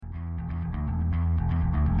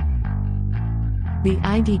The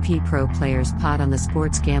IDP Pro Players Pod on the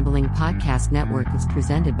Sports Gambling Podcast Network is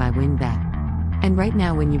presented by WynnBET. And right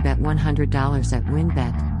now, when you bet $100 at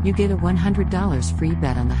WynnBET, you get a $100 free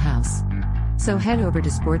bet on the house. So head over to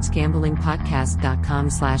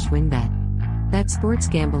sportsgamblingpodcast.com/WynnBET. That's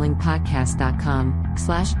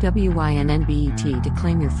sportsgamblingpodcast.com/WYNNBET to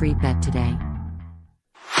claim your free bet today.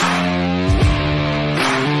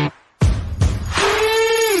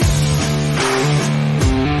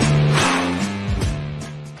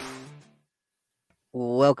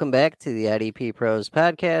 Welcome back to the IDP Pros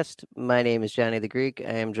podcast. My name is Johnny the Greek.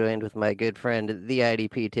 I am joined with my good friend, the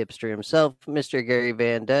IDP tipster himself, Mr. Gary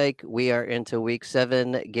Van Dyke. We are into week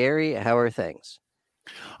 7. Gary, how are things?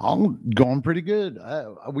 I'm going pretty good.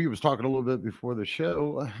 We was talking a little bit before the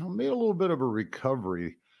show. I made a little bit of a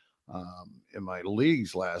recovery in my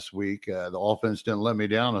leagues last week. The offense didn't let me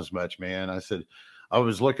down as much, man. I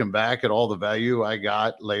was looking back at all the value I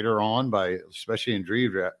got later on by, especially in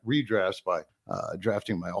redrafts, by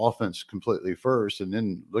drafting my offense completely first, and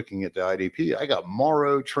then looking at the IDP. I got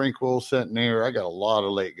Morrow, Tranquil, Centenaire. I got a lot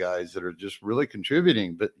of late guys that are just really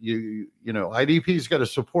contributing. But you know, IDP's got to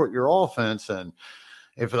support your offense, and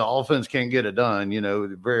if the offense can't get it done, you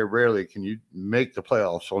know, very rarely can you make the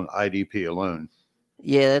playoffs on IDP alone.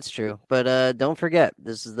 Yeah, that's true. But don't forget,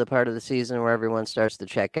 this is the part of the season where everyone starts to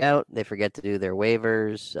check out. They forget to do their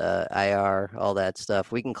waivers, IR, all that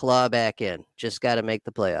stuff. We can claw back in. Just got to make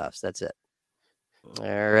the playoffs. That's it.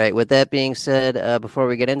 All right. With that being said, before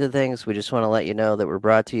we get into things, we just want to let you know that we're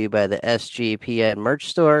brought to you by the SGPN merch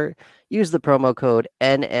store. Use the promo code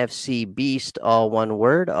NFCBEAST, all one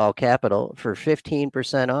word, all capital, for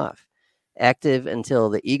 15% off. Active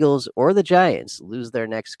until the Eagles or the Giants lose their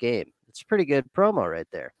next game. It's a pretty good promo right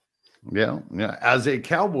there. Yeah. As a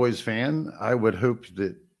Cowboys fan, I would hope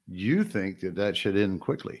that you think that should end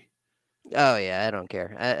quickly. Oh, yeah, I don't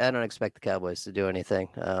care. I don't expect the Cowboys to do anything,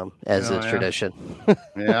 as is tradition.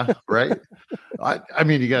 Yeah, right. I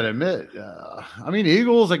mean, you got to admit,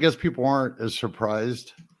 Eagles, I guess people aren't as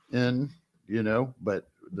surprised in, you know, but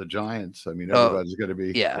the Giants, I mean, everybody's going to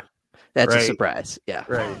be. Yeah, that's a surprise. Yeah.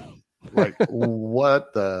 Right. Like,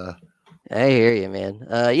 what the. I hear you, man.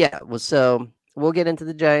 So we'll get into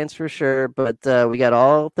the Giants for sure, but we got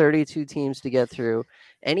all 32 teams to get through.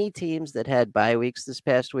 Any teams that had bye weeks this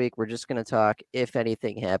past week, we're just going to talk if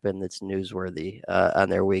anything happened that's newsworthy on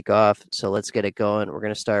their week off. So let's get it going. We're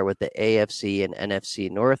going to start with the AFC and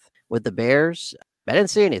NFC North. With the Bears, I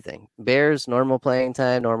didn't see anything. Bears, normal playing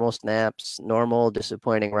time, normal snaps, normal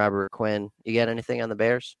disappointing Robert Quinn. You got anything on the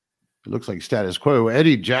Bears? It looks like status quo.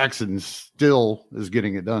 Eddie Jackson still is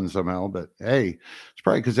getting it done somehow, but hey, it's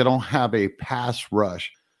probably because they don't have a pass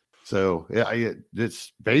rush. So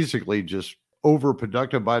it's basically just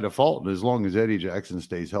overproductive by default. And as long as Eddie Jackson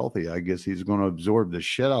stays healthy, I guess he's going to absorb the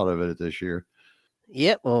shit out of it this year.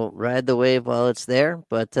 Yep, we'll ride the wave while it's there.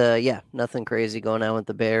 But nothing crazy going on with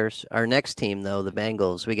the Bears. Our next team, though, the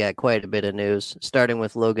Bengals, we got quite a bit of news, starting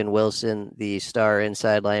with Logan Wilson, the star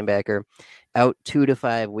inside linebacker. Out 2 to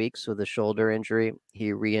 5 weeks with a shoulder injury.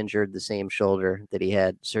 He re-injured the same shoulder that he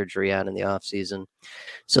had surgery on in the offseason.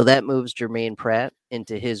 So that moves Jermaine Pratt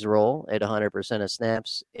into his role at 100% of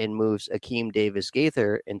snaps and moves Akeem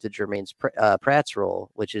Davis-Gaither into Jermaine Pratt's role,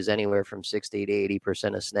 which is anywhere from 60 to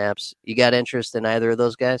 80% of snaps. You got interest in either of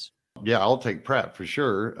those guys? Yeah, I'll take Pratt for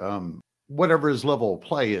sure. Whatever his level of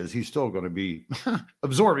play is, he's still going to be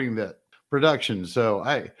absorbing that production. So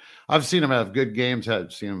I've seen him have good games.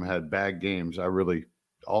 I've seen him have bad games.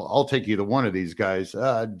 I'll take either one of these guys.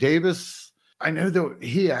 Davis, I know that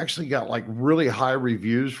he actually got like really high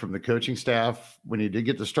reviews from the coaching staff when he did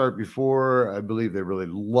get to start before. I believe they really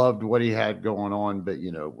loved what he had going on. But,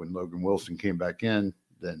 you know, when Logan Wilson came back in,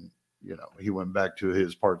 then, you know, he went back to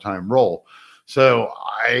his part-time role. So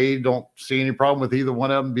I don't see any problem with either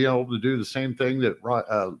one of them being able to do the same thing that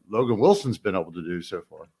Logan Wilson's been able to do so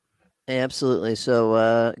far. Absolutely. So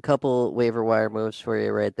a couple waiver wire moves for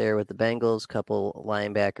you right there with the Bengals, couple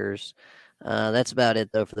linebackers. That's about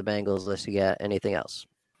it, though, for the Bengals, unless you got anything else.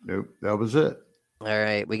 Nope, that was it. All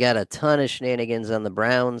right, we got a ton of shenanigans on the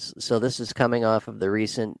Browns. So this is coming off of the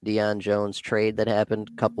recent Deion Jones trade that happened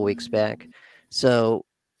a couple weeks back. So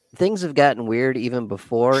things have gotten weird even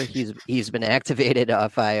before he's been activated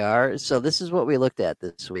off IR. So this is what we looked at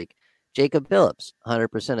this week. Jacob Phillips,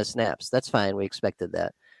 100% of snaps. That's fine. We expected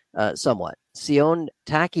that. Somewhat. Sion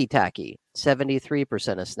Taki,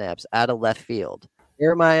 73% of snaps out of left field.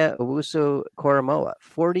 Jeremiah Owusu-Koramoah,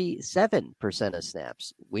 47% of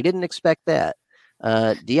snaps. We didn't expect that.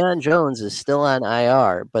 Deion Jones is still on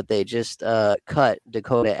IR, but they just cut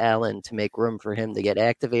Dakota Allen to make room for him to get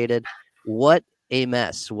activated. What a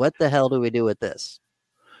mess. What the hell do we do with this?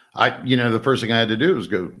 The first thing I had to do was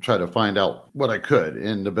go try to find out what I could.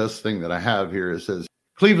 And the best thing that I have here is says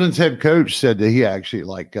Cleveland's head coach said that he actually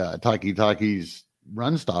liked Taki's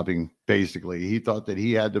run stopping. Basically, he thought that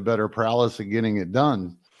he had the better prowess of getting it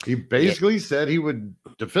done. He basically said he would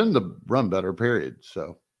defend the run better, period.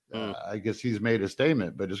 So I guess he's made a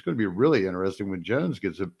statement, but it's going to be really interesting when Jones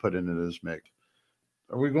gets it put into this mix.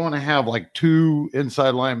 Are we going to have like 2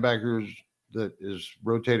 inside linebackers that is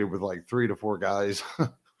rotated with like 3 to 4 guys?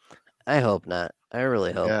 I hope not. I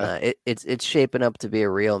really hope not. It's shaping up to be a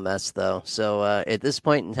real mess, though. So at this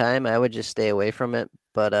point in time, I would just stay away from it.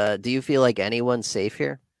 But do you feel like anyone's safe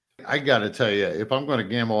here? I got to tell you, if I'm going to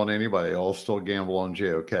gamble on anybody, I'll still gamble on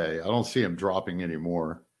JOK. I don't see him dropping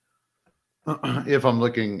anymore. If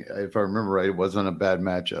I remember right, it wasn't a bad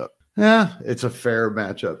matchup. Yeah, it's a fair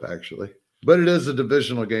matchup, actually. But it is a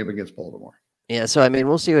divisional game against Baltimore. Yeah, so, I mean,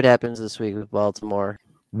 we'll see what happens this week with Baltimore.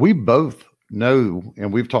 We both know,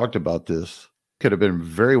 and we've talked about this, could have been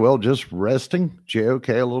very well just resting JOK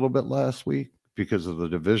a little bit last week because of the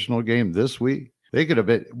divisional game this week. They could have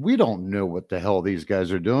been, we don't know what the hell these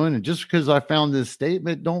guys are doing. And just because I found this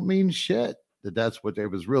statement don't mean shit that's what they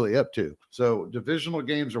was really up to. So divisional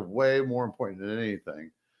games are way more important than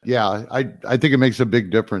anything. Yeah, I think it makes a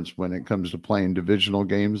big difference when it comes to playing divisional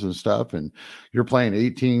games and stuff. And you're playing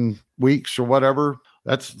 18 weeks or whatever.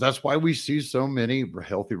 That's why we see so many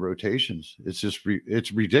healthy rotations. It's just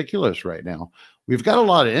it's ridiculous right now. We've got a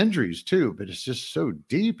lot of injuries too, but it's just so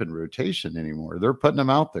deep in rotation anymore. They're putting them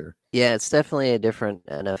out there. Yeah, it's definitely a different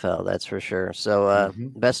NFL, that's for sure. So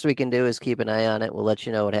best we can do is keep an eye on it. We'll let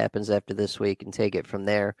you know what happens after this week and take it from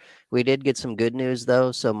there. We did get some good news,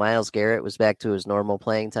 though. So Myles Garrett was back to his normal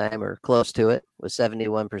playing time or close to it with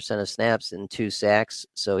 71% of snaps and 2 sacks.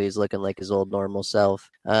 So he's looking like his old normal self.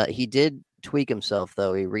 He did tweak himself,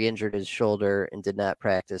 though. He re-injured his shoulder and did not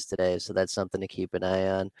practice today, so that's something to keep an eye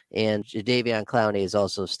on. And Jadeveon Clowney is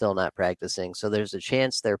also still not practicing, so there's a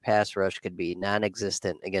chance their pass rush could be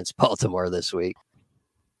non-existent against Baltimore this week.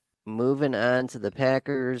 Moving on to the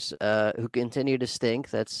Packers, who continue to stink.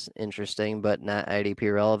 That's interesting, but not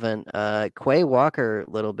IDP relevant. Quay Walker, a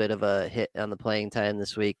little bit of a hit on the playing time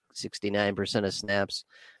this week, 69% of snaps.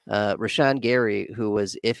 Rashawn Gary, who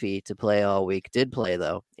was iffy to play all week, did play,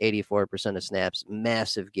 though, 84% of snaps.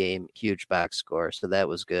 Massive game, huge box score, so that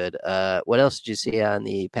was good. What else did you see on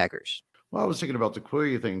the Packers? Well, I was thinking about the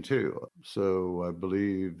Quay thing, too. So I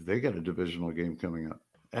believe they got a divisional game coming up.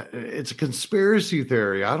 It's a conspiracy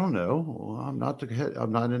theory. I don't know. I'm not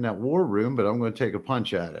in that war room, but I'm going to take a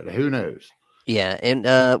punch at it. Who knows? Yeah, and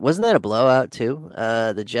wasn't that a blowout too?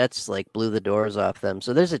 The Jets blew the doors off them,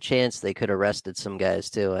 so there's a chance they could have rested some guys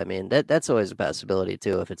too. I mean, that's always a possibility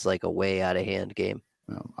too if it's like a way out of hand game.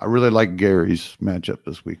 I really like Gary's matchup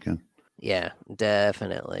this weekend. Yeah,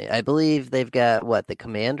 definitely. I believe they've got the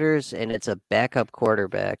Commanders, and it's a backup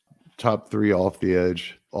quarterback. Top 3 off the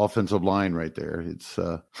edge offensive line right there. It's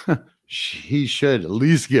he should at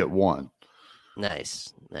least get one.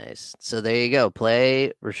 Nice. So there you go.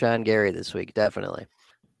 Play Rashawn Gary this week, definitely.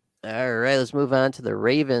 All right, let's move on to the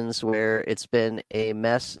Ravens, where it's been a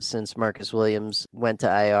mess since Marcus Williams went to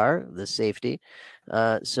IR, the safety.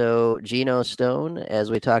 So Geno Stone, as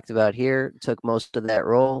we talked about here, took most of that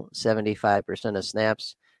role, 75% of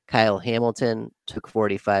snaps. Kyle Hamilton took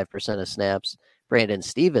 45% of snaps. Brandon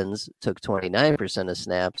Stevens took 29% of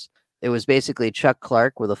snaps. It was basically Chuck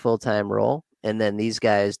Clark with a full-time role, and then these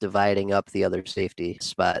guys dividing up the other safety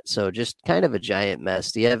spot. So just kind of a giant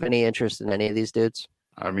mess. Do you have any interest in any of these dudes?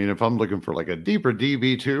 I mean, if I'm looking for like a deeper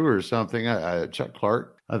DB2 or something, Chuck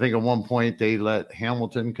Clark. I think at one point they let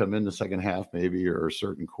Hamilton come in the second half maybe or a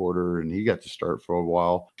certain quarter, and he got to start for a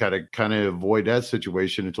while. Kind of avoid that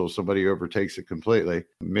situation until somebody overtakes it completely.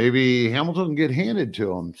 Maybe Hamilton can get handed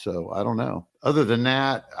to him, so I don't know. Other than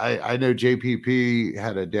that, I know JPP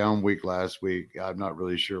had a down week last week. I'm not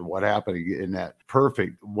really sure what happened in that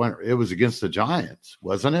perfect when it was against the Giants,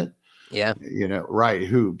 wasn't it? Yeah. Right.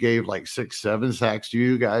 Who gave like 6-7 sacks to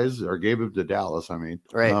you guys or gave them to Dallas? I mean,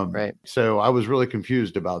 right. So I was really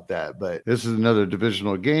confused about that. But this is another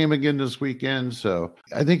divisional game again this weekend. So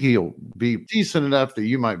I think he'll be decent enough that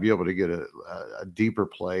you might be able to get a deeper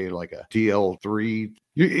play like a DL3.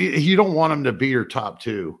 You don't want him to be your top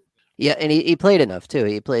 2. Yeah. And he played enough, too.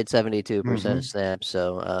 He played 72% of snaps.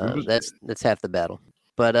 So that's half the battle.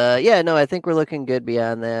 But, I think we're looking good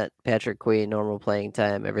beyond that. Patrick Queen, normal playing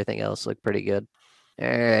time. Everything else looked pretty good. All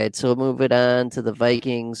right, so we'll move it on to the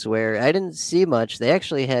Vikings, where I didn't see much. They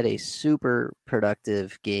actually had a super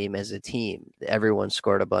productive game as a team. Everyone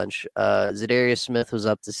scored a bunch. Zadarius Smith was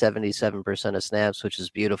up to 77% of snaps, which is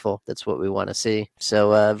beautiful. That's what we want to see.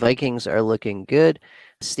 So Vikings are looking good.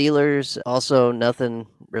 Steelers, also nothing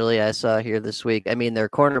really I saw here this week. I mean, their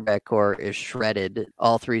cornerback core is shredded.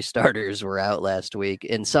 All 3 starters were out last week,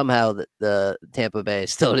 and somehow the Tampa Bay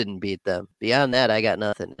still didn't beat them. Beyond that, I got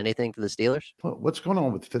nothing. Anything for the Steelers? What's going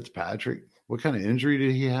on with Fitzpatrick? What kind of injury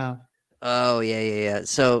did he have? Oh, yeah.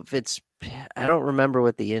 So I don't remember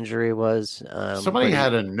what the injury was. Somebody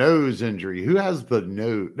had a nose injury. Who has the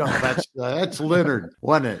nose? No, that's Leonard,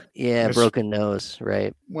 wasn't it? Yeah, broken nose,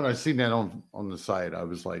 right? When I seen that on the site, I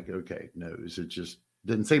was like, okay, nose. It just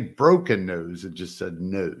didn't say broken nose. It just said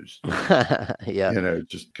nose. Yeah.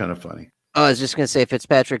 Just kind of funny. Oh, I was just going to say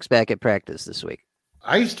Fitzpatrick's back at practice this week.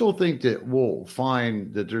 I still think that we'll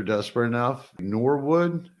find that they're desperate enough.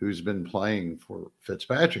 Norwood, who's been playing for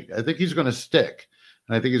Fitzpatrick, I think he's going to stick.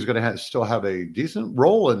 And I think he's going to still have a decent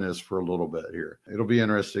role in this for a little bit here. It'll be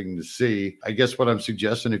interesting to see. I guess what I'm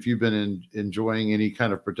suggesting, if you've been enjoying any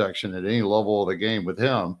kind of production at any level of the game with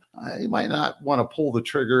him, you might not want to pull the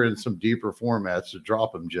trigger in some deeper formats to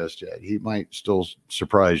drop him just yet. He might still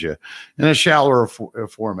surprise you. In a shallower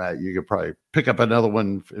format, you could probably pick up another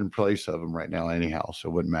one in place of him right now anyhow, so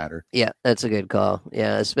it wouldn't matter. Yeah, that's a good call.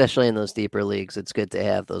 Yeah, especially in those deeper leagues, it's good to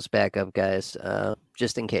have those backup guys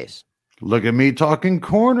just in case. Look at me talking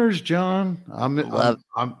corners, John.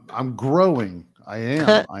 I'm growing. I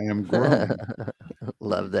am growing.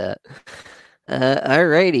 Love that. All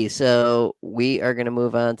righty. So we are going to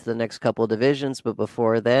move on to the next couple of divisions. But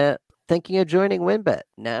before that, thinking of joining WynnBET,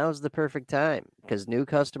 now's the perfect time because new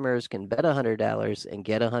customers can bet $100 and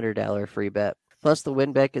get a $100 free bet. Plus, the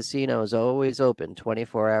WynnBET Casino is always open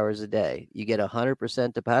 24 hours a day. You get a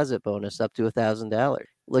 100% deposit bonus up to $1,000.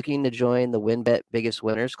 Looking to join the WynnBET Biggest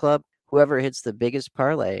Winners Club? Whoever hits the biggest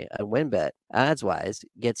parlay on WynnBET, odds-wise,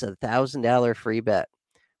 gets a $1,000 free bet.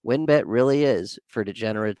 WynnBET really is for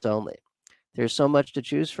degenerates only. There's so much to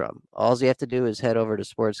choose from. All you have to do is head over to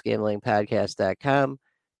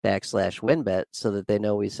sportsgamblingpodcast.com/WynnBET so that they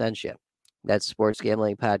know we sent you. That's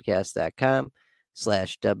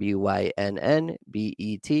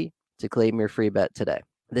sportsgamblingpodcast.com/WYNNBET to claim your free bet today.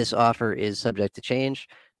 This offer is subject to change.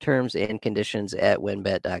 Terms and conditions at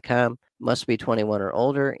wynnbet.com. Must be 21 or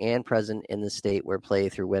older and present in the state where play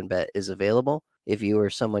through WynnBET is available. If you or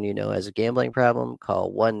someone you know has a gambling problem,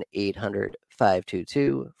 call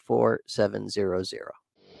 1-800-522-4700.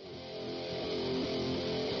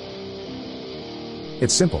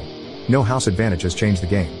 It's simple. No House Advantage has changed the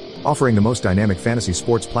game, offering the most dynamic fantasy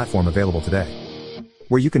sports platform available today,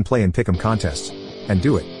 where you can play in pick'em contests and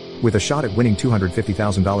do it with a shot at winning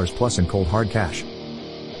 $250,000 plus in cold hard cash.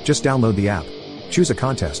 Just download the app, choose a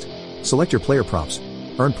contest, select your player props,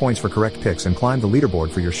 earn points for correct picks and climb the leaderboard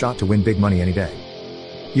for your shot to win big money any day.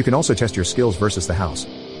 You can also test your skills versus the house,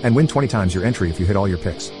 and win 20 times your entry if you hit all your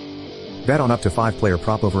picks. Bet on up to 5-player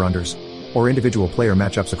prop over-unders, or individual player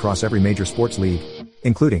matchups across every major sports league,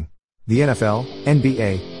 including the NFL,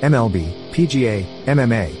 NBA, MLB, PGA,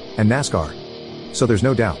 MMA, and NASCAR. So there's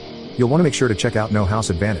no doubt, you'll want to make sure to check out No House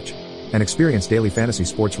Advantage, and experience daily fantasy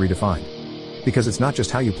sports redefined. Because it's not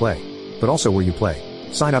just how you play, but also where you play.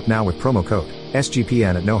 Sign up now with promo code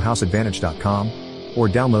SGPN at nohouseadvantage.com or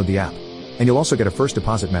download the app, and you'll also get a first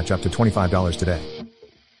deposit match up to $25 today.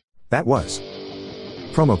 That was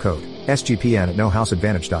promo code SGPN at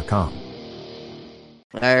nohouseadvantage.com.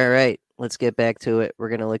 All right, let's get back to it. We're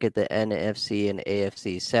going to look at the NFC and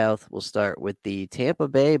AFC South. We'll start with the Tampa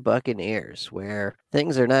Bay Buccaneers, where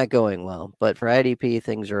things are not going well, but for IDP,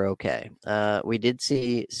 things are okay. We did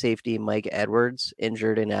see safety Mike Edwards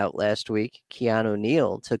injured and out last week. Keanu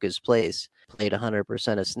Neal took his place, played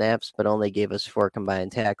 100% of snaps, but only gave us 4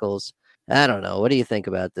 combined tackles. I don't know. What do you think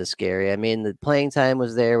about this, Gary? I mean, the playing time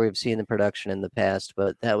was there. We've seen the production in the past,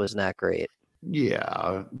 but that was not great.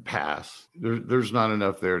 Yeah, pass. There's not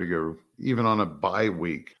enough there to go, even on a bye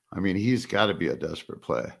week. I mean, he's got to be a desperate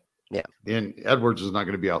play. Yeah. And Edwards is not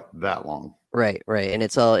going to be out that long. Right. And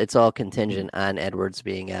it's all contingent on Edwards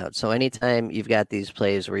being out. So anytime you've got these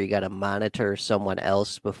plays where you got to monitor someone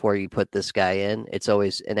else before you put this guy in, it's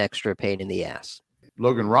always an extra pain in the ass.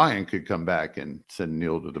 Logan Ryan could come back and send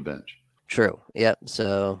Neal to the bench. True. Yep.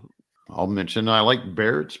 So I'll mention I like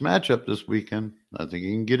Barrett's matchup this weekend. I think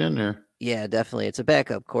he can get in there. Yeah, definitely. It's a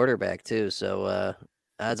backup quarterback, too. So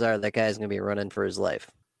odds are that guy's going to be running for his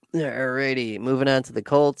life. Alrighty, moving on to the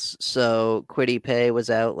Colts. So Kwity Paye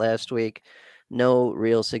was out last week. No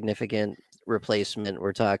real significant replacement.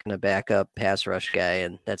 We're talking a backup pass rush guy,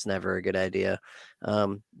 and that's never a good idea.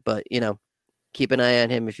 But, keep an eye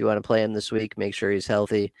on him if you want to play him this week. Make sure he's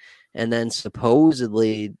healthy. And then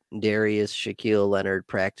supposedly Darius Shaquille Leonard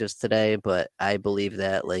practiced today, but I believe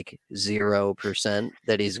that 0%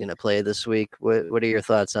 that he's going to play this week. What are your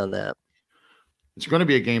thoughts on that? it's going to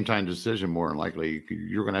be a game time decision more than likely.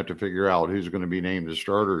 You're going to have to figure out who's going to be named as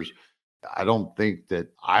starters. I don't think that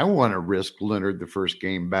I want to risk Leonard the first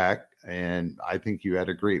game back. And I think you had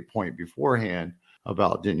a great point beforehand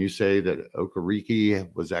about, didn't you say that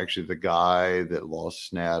Okereke was actually the guy that lost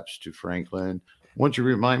snaps to Franklin? Why don't you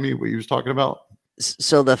remind me what he was talking about?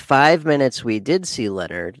 So the 5 minutes we did see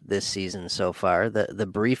Leonard this season so far, the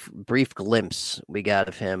brief glimpse we got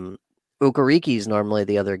of him, Okereke's normally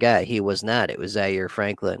the other guy. He was not. It was Zaire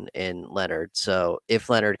Franklin and Leonard. So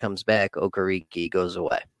if Leonard comes back, Okereke goes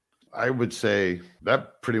away. I would say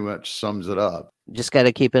that pretty much sums it up. Just got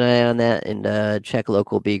to keep an eye on that and check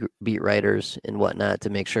local beat writers and whatnot to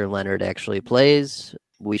make sure Leonard actually plays.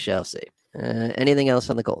 We shall see. Anything else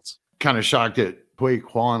on the Colts? Kind of shocked that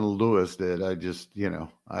Quan Lewis did. I just,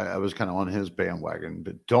 I was kind of on his bandwagon,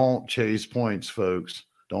 but don't chase points, folks.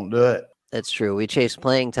 Don't do it. That's true. We chase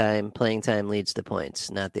playing time. Playing time leads to points,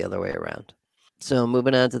 not the other way around. So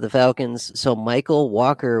moving on to the Falcons. So Michael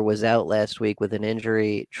Walker was out last week with an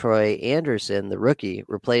injury. Troy Anderson, the rookie,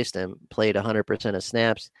 replaced him, played 100% of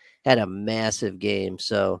snaps, had a massive game.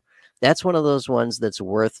 So that's one of those ones that's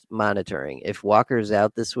worth monitoring. If Walker's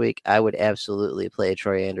out this week, I would absolutely play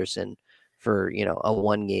Troy Anderson for, a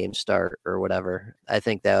 1-game start or whatever. I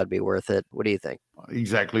think that would be worth it. What do you think?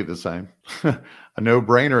 Exactly the same. A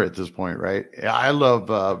no-brainer at this point, right? I love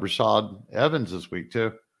Rashad Evans this week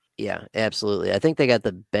too. Yeah, absolutely. I think they got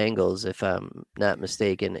the Bengals, if I'm not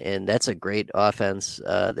mistaken, and that's a great offense.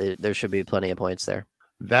 There should be plenty of points there.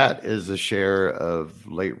 That is a share of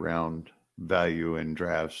late round value in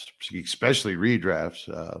drafts, especially redrafts,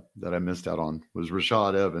 that I missed out on, was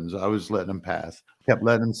Rashad Evans. I was letting him pass, kept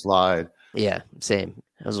letting him slide. Yeah, same.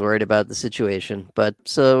 I was worried about the situation. But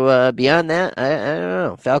so beyond that, I don't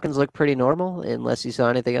know. Falcons look pretty normal unless you saw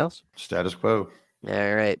anything else. Status quo.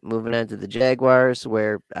 All right, moving on to the Jaguars,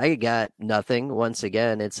 where I got nothing. Once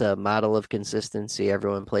again, it's a model of consistency.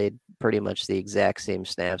 Everyone played pretty much the exact same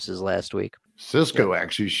snaps as last week. Cisco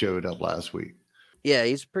actually showed up last week. Yeah,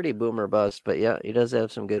 he's pretty boomer bust, but yeah, he does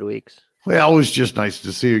have some good weeks. Well, it was just nice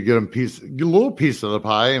to see you get a little piece of the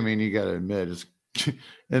pie. I mean, you got to admit, it's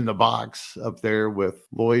in the box up there with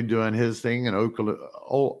Lloyd doing his thing and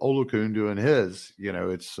Olukun doing his.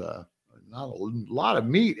 It's not a lot of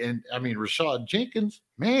meat. And I mean, Rashad Jenkins,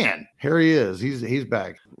 man, here he is. He's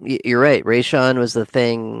back. You're right. Rayshawn was the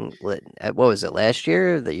thing. What was it, last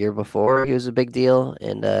year? The year before, he was a big deal,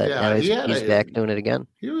 and now he's back doing it again.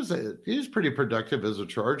 He was pretty productive as a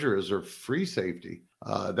Charger, as a free safety.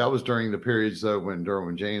 That was during the periods when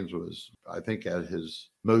Derwin James was, I think, at his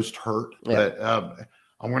most hurt. Yeah. But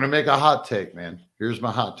I'm going to make a hot take, man. Here's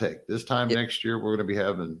my hot take. This time next year, we're going to be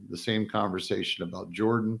having the same conversation about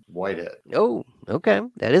Jordan Whitehead. Oh, okay.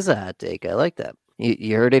 That is a hot take. I like that.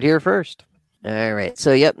 You heard it here first. All right.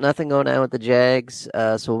 So, nothing going on with the Jags.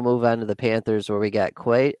 So we'll move on to the Panthers, where we got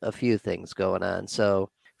quite a few things going on.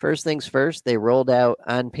 So first things first, they rolled out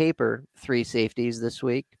on paper 3 safeties this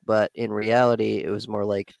week, but in reality, it was more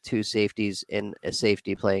like 2 safeties and a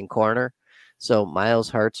safety playing corner. So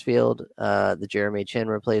Miles Hartsfield, the Jeremy Chin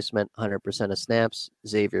replacement, 100% of snaps.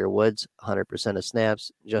 Xavier Woods, 100% of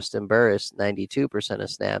snaps. Justin Burris, 92% of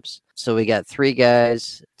snaps. So we got 3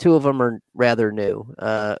 guys. 2 of them are rather new.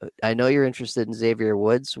 I know you're interested in Xavier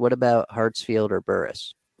Woods. What about Hartsfield or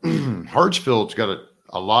Burris? Hartsfield's got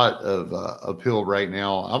a lot of appeal right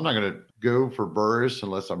now. I'm not going to go for Burris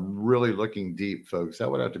unless I'm really looking deep, folks.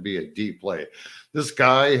 That would have to be a deep play. This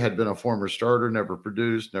guy had been a former starter, never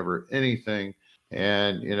produced, never anything.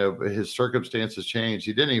 And, his circumstances changed.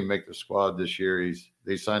 He didn't even make the squad this year.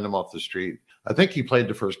 They signed him off the street. I think he played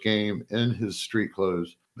the first game in his street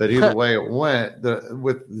clothes. But either way it went,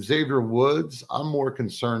 with Xavier Woods, I'm more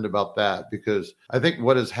concerned about that, because I think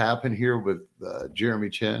what has happened here with Jeremy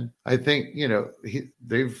Chin, I think,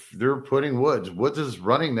 they're putting Woods. Woods is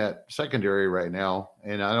running that secondary right now,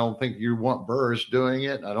 and I don't think you want Burris doing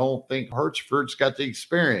it. I don't think Hartsford's got the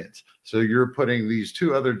experience. So you're putting these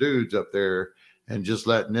 2 other dudes up there and just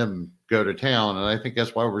letting them go to town. And I think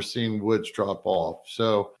that's why we're seeing Woods drop off.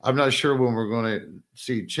 So I'm not sure when we're going to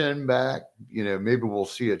see Chin back. Maybe we'll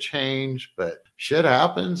see a change, but shit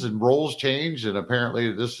happens and roles change. And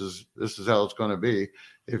apparently this is how it's going to be.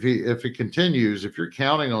 If it continues, if you're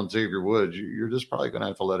counting on Xavier Woods, you're just probably going to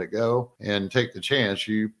have to let it go and take the chance.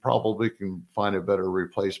 You probably can find a better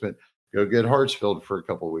replacement. Go get Hartsfield for a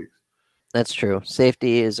couple of weeks. That's true.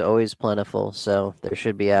 Safety is always plentiful, so there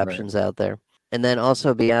should be options out there. And then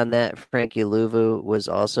also beyond that, Frankie Luvu was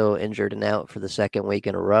also injured and out for the 2nd week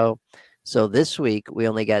in a row. So this week, we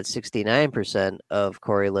only got 69% of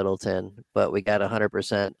Corey Littleton, but we got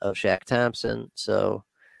 100% of Shaq Thompson. So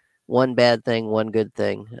one bad thing, one good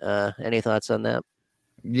thing. Any thoughts on that?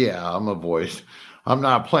 Yeah, I'm a voice. I'm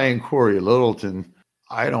not playing Corey Littleton.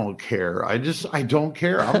 I don't care. I don't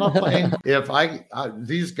care. I'm not playing. If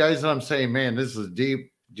these guys that I'm saying, man, this is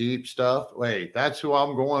deep stuff. Wait, that's who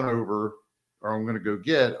I'm going over, or I'm going to go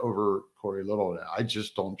get over Corey Littleton. I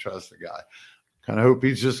just don't trust the guy. Kind of hope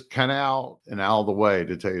he's just kind of out of the way,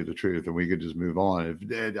 to tell you the truth, and we could just move on.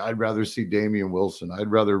 I'd rather see Damian Wilson.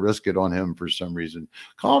 I'd rather risk it on him for some reason.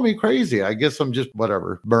 Call me crazy. I guess I'm just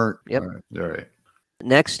whatever, burnt. Yep. All right.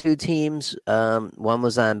 Next two teams, one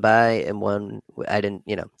was on bye and one I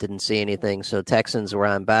didn't see anything. So Texans were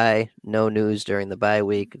on bye, no news during the bye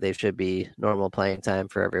week. They should be normal playing time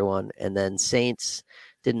for everyone. And then Saints,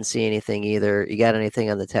 didn't see anything either. You got anything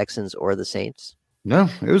on the Texans or the Saints? No,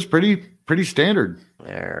 it was pretty standard.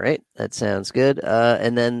 All right, that sounds good.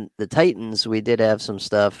 And then the Titans, we did have some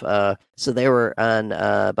stuff. So they were on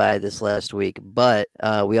bye this last week, but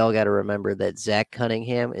we all got to remember that Zach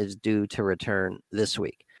Cunningham is due to return this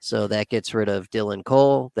week. So that gets rid of Dylan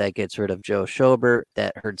Cole. That gets rid of Joe Schobert.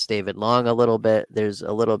 That hurts David Long a little bit. There's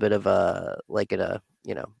a little bit of an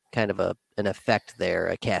effect there,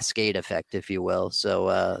 a cascade effect, if you will.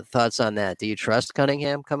 So thoughts on that? Do you trust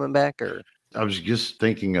Cunningham coming back, or? I was just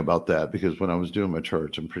thinking about that because when I was doing my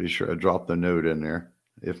charts, I'm pretty sure I dropped the note in there.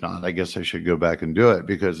 If not, I guess I should go back and do it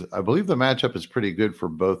because I believe the matchup is pretty good for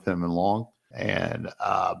both him and Long. And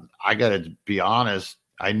I got to be honest,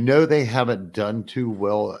 I know they haven't done too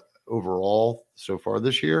well overall so far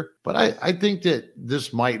this year, but I think that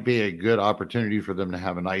this might be a good opportunity for them to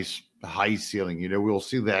have a nice high ceiling. We'll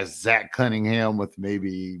see that Zach Cunningham with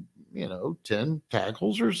maybe, 10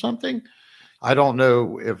 tackles or something. I don't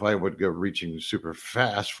know if I would go reaching super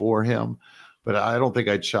fast for him, but I don't think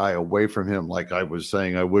I'd shy away from him like I was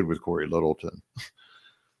saying I would with Corey Littleton.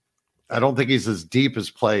 I don't think he's as deep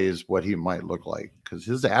as play as what he might look like because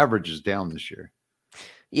his average is down this year.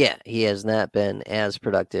 Yeah, he has not been as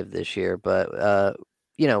productive this year, but,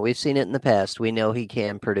 we've seen it in the past. We know he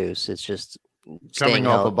can produce. It's just coming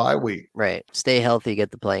off a bye week. Right. Stay healthy,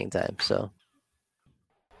 get the playing time. So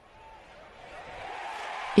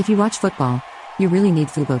if you watch football, you really need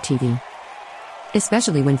Fubo TV.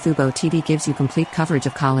 Especially when Fubo TV gives you complete coverage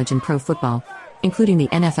of college and pro football, including the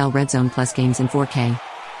NFL Red Zone Plus games in 4K,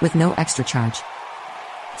 with no extra charge.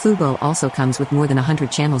 Fubo also comes with more than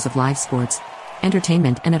 100 channels of live sports,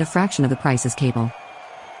 entertainment, and at a fraction of the price as cable.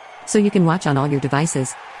 So you can watch on all your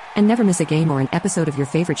devices, and never miss a game or an episode of your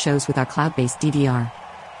favorite shows with our cloud-based DVR.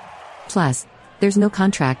 Plus, there's no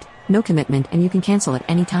contract, no commitment, and you can cancel at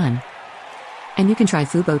any time. And you can try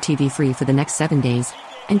Fubo TV free for the next 7 days,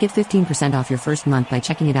 and get 15% off your first month by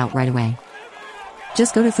checking it out right away.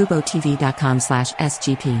 Just go to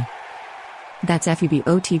FuboTV.com/SGP. That's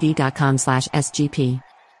FuboTV.com/SGP.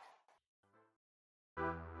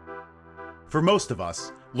 For most of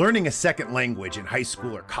us, learning a second language in high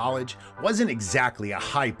school or college wasn't exactly a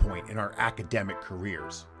high point in our academic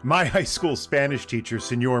careers. My high school Spanish teacher,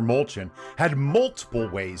 Senor Molchan, had multiple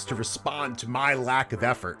ways to respond to my lack of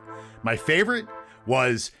effort. My favorite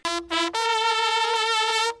was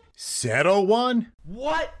 01.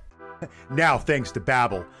 What? Now, thanks to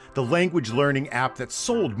Babbel, the language learning app that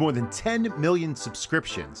sold more than 10 million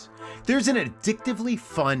subscriptions, there's an addictively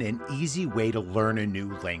fun and easy way to learn a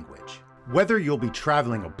new language. Whether you'll be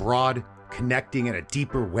traveling abroad, connecting in a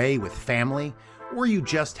deeper way with family, or you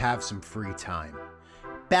just have some free time,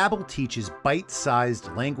 Babbel teaches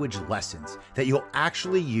bite-sized language lessons that you'll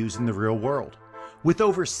actually use in the real world. With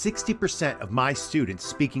over 60% of my students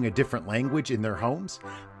speaking a different language in their homes,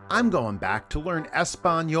 I'm going back to learn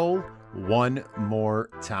Espanol one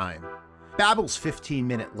more time. Babbel's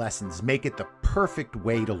 15-minute lessons make it the perfect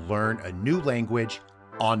way to learn a new language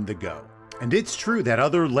on the go. And it's true that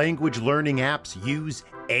other language learning apps use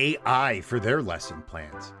AI for their lesson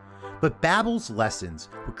plans. But Babbel's lessons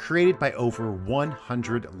were created by over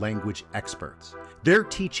 100 language experts. Their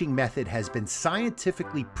teaching method has been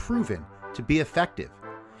scientifically proven to be effective.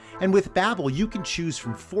 And with Babbel, you can choose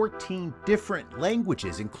from 14 different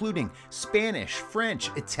languages, including Spanish, French,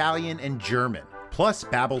 Italian, and German. Plus,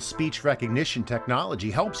 Babbel's speech recognition technology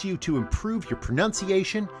helps you to improve your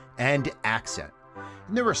pronunciation and accent.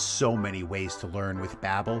 And there are so many ways to learn with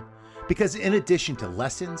Babbel, because in addition to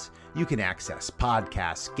lessons, you can access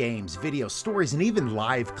podcasts, games, video stories, and even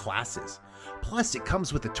live classes. Plus, it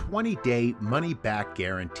comes with a 20-day money-back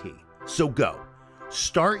guarantee. So go.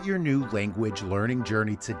 Start your new language learning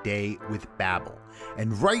journey today with Babbel.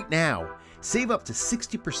 And right now, save up to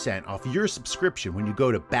 60% off your subscription when you go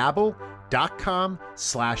to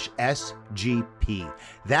babbel.com/SGP.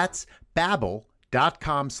 That's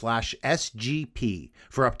babbel.com/SGP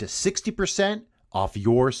for up to 60% off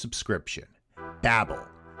your subscription. Babbel,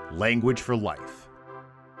 language for life.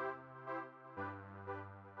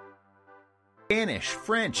 Spanish,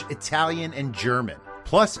 French, Italian, and German.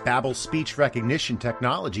 Plus, Babbel's speech recognition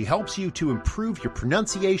technology helps you to improve your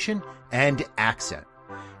pronunciation and accent.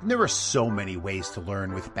 And there are so many ways to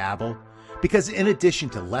learn with Babbel, because in addition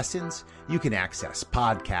to lessons, you can access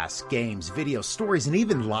podcasts, games, video stories, and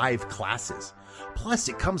even live classes. Plus,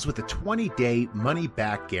 it comes with a 20-day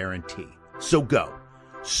money-back guarantee. So go.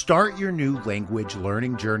 Start your new language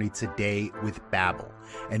learning journey today with Babbel.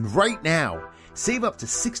 And right now, save up to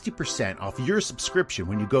 60% off your subscription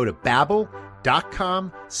when you go to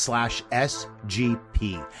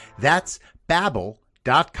babbel.com/SGP. That's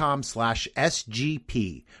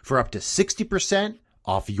babbel.com/SGP for up to 60%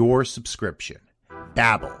 off your subscription.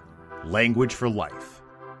 Babbel, language for life.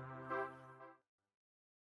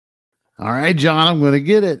 All right, John, I'm going to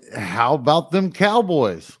get it. How about them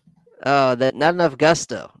Cowboys? Oh, that not enough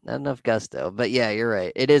gusto. Not enough gusto. But yeah, you're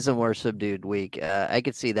right. It is a more subdued week. I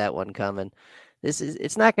could see that one coming.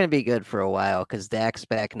 It's not going to be good for a while because Dak's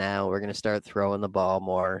back now. We're going to start throwing the ball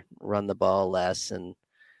more, run the ball less, and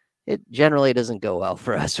it generally doesn't go well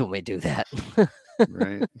for us when we do that.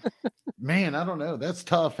 Right. Man, I don't know. That's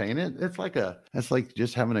tough, ain't it? That's like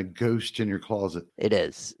just having a ghost in your closet. It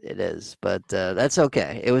is. But that's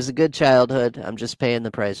okay. It was a good childhood. I'm just paying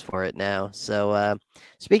the price for it now. So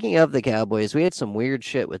speaking of the Cowboys, we had some weird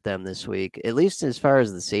shit with them this week, at least as far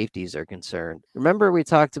as the safeties are concerned. Remember we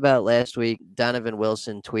talked about last week, Donovan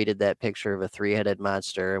Wilson tweeted that picture of a three-headed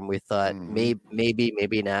monster, and we thought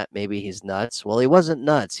maybe not, maybe he's nuts. Well, he wasn't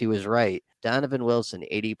nuts. He was right. Donovan Wilson,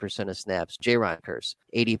 80% of snaps. J-Ron Curse,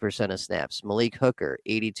 80% of snaps. Malik Hooker,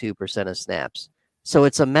 82% of snaps. So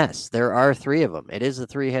it's a mess. There are three of them. It is a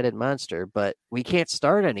three-headed monster, but we can't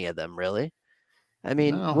start any of them, really. I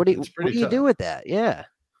mean, No, what do you do with that? Yeah.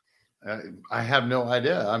 I have no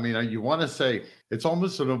idea. I mean, you want to say it's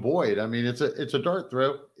almost an avoid. I mean, it's a dart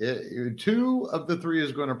throw. Two of the three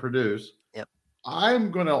is going to produce. Yep. I'm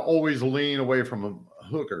going to always lean away from a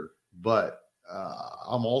Hooker, but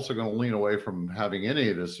I'm also going to lean away from having any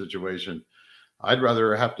of this situation. I'd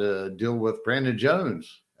rather have to deal with Brandon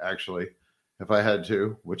Jones, actually, if I had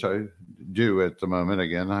to, which I do at the moment.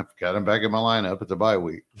 Again, I've got him back in my lineup at the bye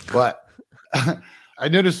week. But I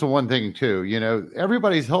noticed the one thing, too.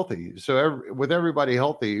 Everybody's healthy. So with everybody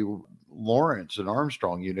healthy, Lawrence and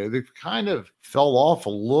Armstrong, they've kind of fell off a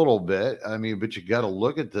little bit. I mean, but you got to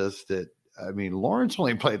look at this Lawrence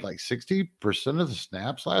only played like 60% of the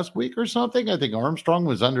snaps last week or something. I think Armstrong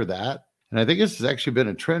was under that. And I think this has actually been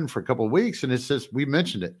a trend for a couple of weeks. And it's just, we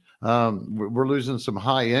mentioned it. We're losing some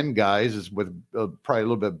high-end guys with probably a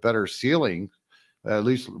little bit better ceiling, at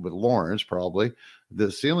least with Lawrence, probably.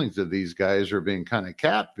 The ceilings of these guys are being kind of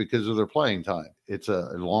capped because of their playing time. It's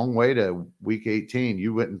a long way to week 18.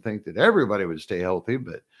 You wouldn't think that everybody would stay healthy,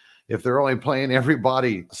 but if they're only playing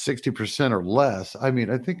everybody 60% or less, I mean,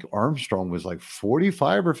 I think Armstrong was like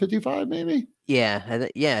 45 or 55, maybe. Yeah, I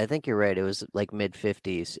think you're right. It was like mid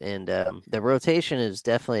 50s, and the rotation is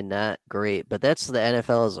definitely not great. But that's the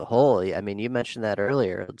NFL as a whole. I mean, you mentioned that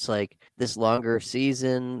earlier. It's like this longer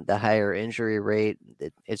season, the higher injury rate.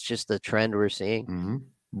 It's just the trend we're seeing. Mm-hmm.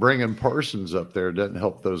 Bringing Parsons up there doesn't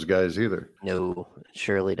help those guys either. No, it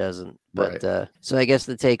surely doesn't. But Right. So I guess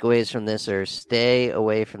the takeaways from this are stay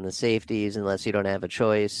away from the safeties unless you don't have a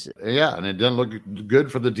choice. Yeah, and it doesn't look good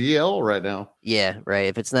for the DL right now. Yeah, right.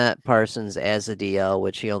 If it's not Parsons as a DL,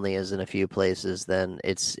 which he only is in a few places, then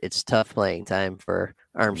it's tough playing time for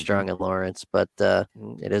Armstrong and Lawrence. But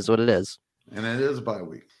it is what it is. And it is bye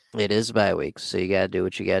week. It is bye week, so you got to do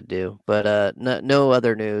what you got to do. But no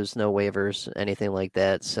other news, no waivers, anything like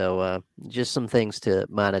that. So just some things to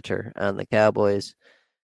monitor on the Cowboys.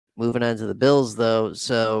 Moving on to the Bills, though.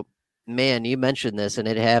 So, man, you mentioned this, and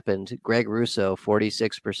it happened. Greg Russo,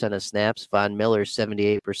 46% of snaps. Von Miller,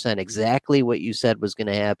 78%. Exactly what you said was going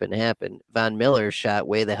to happen happened. Von Miller shot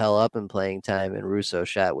way the hell up in playing time, and Russo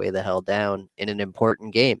shot way the hell down in an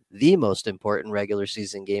important game. The most important regular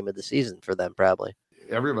season game of the season for them, probably.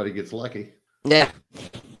 Everybody gets lucky. Yeah.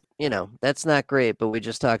 That's not great, but we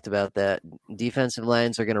just talked about that. Defensive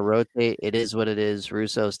lines are going to rotate. It is what it is.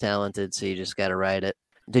 Russo's talented, so you just got to ride it.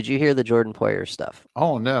 Did you hear the Jordan Poyer stuff?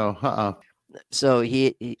 Oh, no. So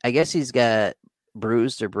he I guess he's got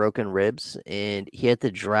bruised or broken ribs, and he had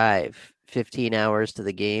to drive 15 hours to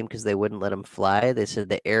the game because they wouldn't let him fly. They said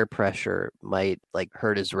the air pressure might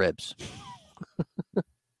hurt his ribs.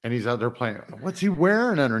 And he's out there playing. What's he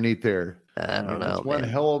wearing underneath there? I don't know. It's one Man.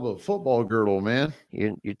 hell of a football girdle, man.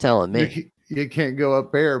 You're telling me. You can't go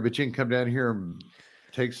up there, but you can come down here and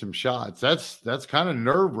take some shots. That's kind of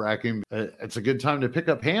nerve wracking. It's a good time to pick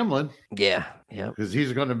up Hamlin. Yeah. Yeah. Because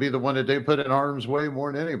he's going to be the one that they put in harm's way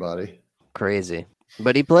more than anybody. Crazy.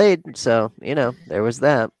 But he played. So, there was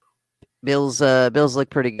that. Bills look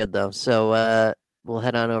pretty good though. So, we'll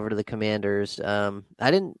head on over to the Commanders. I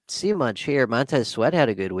didn't see much here. Montez Sweat had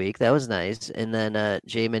a good week. That was nice. And then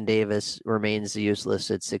Jamin Davis remains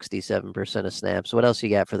useless at 67% of snaps. What else you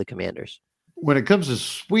got for the Commanders? When it comes to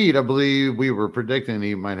Sweet, I believe we were predicting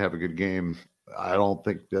he might have a good game. I don't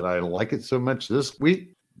think that I like it so much this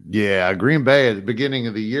week. Yeah, Green Bay at the beginning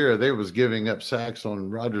of the year, they was giving up sacks on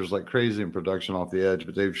Rodgers like crazy in production off the edge,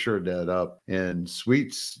 but they've shored that up. And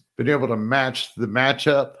Sweet's been able to match the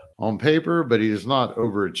matchup on paper, but he has not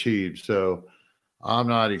overachieved. So I'm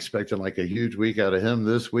not expecting like a huge week out of him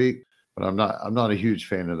this week, but I'm not a huge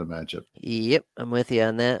fan of the matchup. Yep, I'm with you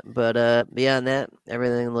on that. But beyond that,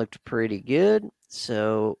 everything looked pretty good.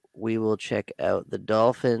 So we will check out the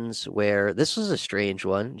Dolphins, where this was a strange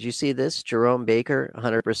one. Did you see this? Jerome Baker,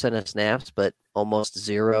 100% of snaps, but almost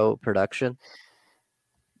zero production.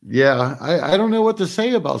 Yeah, I don't know what to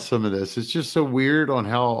say about some of this. It's just so weird on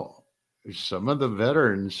how some of the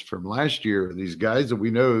veterans from last year, these guys that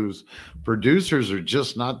we know as producers, are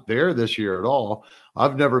just not there this year at all.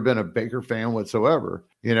 I've never been a Baker fan whatsoever.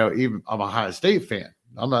 Even I'm a Ohio State fan.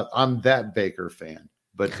 I'm that Baker fan.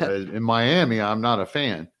 But in Miami, I'm not a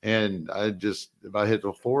fan. And if I hit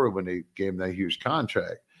the floor when they gave him that huge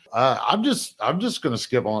contract, I'm just going to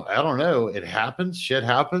skip on. I don't know. It happens. Shit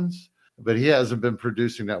happens. But he hasn't been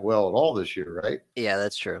producing that well at all this year, right? Yeah,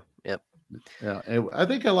 that's true. Yep. Yeah, and I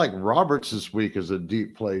think I like Roberts this week as a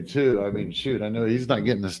deep play too. I mean, shoot, I know he's not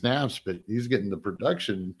getting the snaps, but he's getting the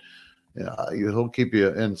production. He'll keep you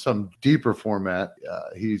in some deeper format.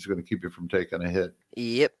 He's going to keep you from taking a hit.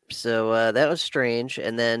 Yep. So that was strange.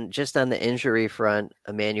 And then just on the injury front,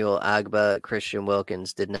 Emmanuel Agba, Christian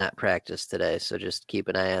Wilkins did not practice today. So just keep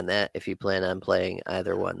an eye on that if you plan on playing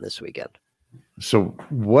either one this weekend. So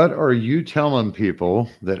what are you telling people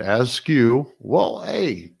that ask you, well,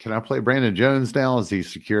 hey, can I play Brandon Jones now? Is he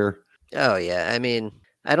secure? Oh, yeah. I mean,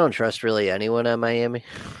 I don't trust really anyone on Miami.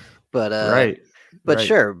 But right.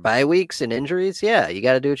 Sure, bye weeks and injuries, yeah, you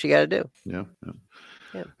got to do what you got to do.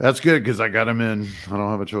 Yeah. That's good because I got him in. I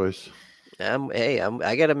don't have a choice.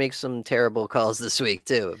 I got to make some terrible calls this week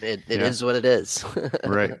too. It is what it is.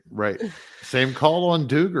 Right. Same call on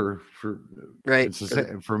Duger right. It's the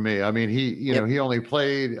same for me. I mean, he only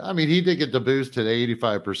played. I mean, he did get the boost at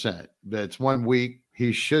 85%. That's 1 week.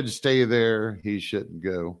 He should stay there. He shouldn't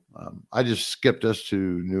go. I just skipped us to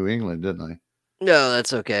New England, didn't I? No,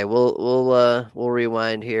 that's okay. We'll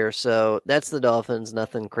rewind here. So that's the Dolphins.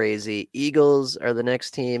 Nothing crazy. Eagles are the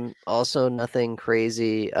next team. Also nothing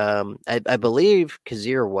crazy. I believe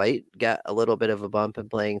Kazir White got a little bit of a bump in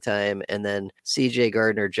playing time, and then CJ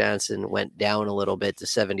Gardner-Johnson went down a little bit to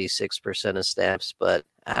 76% of snaps, but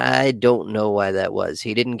I don't know why that was.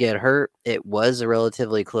 He didn't get hurt. It was a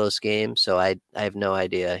relatively close game, so I have no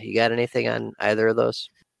idea. You got anything on either of those?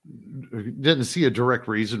 Didn't see a direct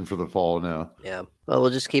reason for the fall, no. Yeah. Well, we'll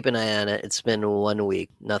just keep an eye on it. It's been 1 week.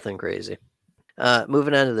 Nothing crazy.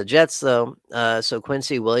 Moving on to the Jets, though. So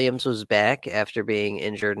Quincy Williams was back after being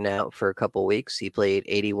injured and out for a couple weeks. He played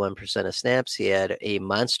 81% of snaps. He had a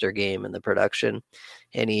monster game in the production,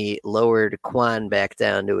 and he lowered Quan back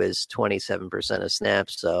down to his 27% of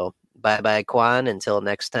snaps. So bye-bye, Quan, until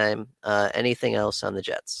next time. Anything else on the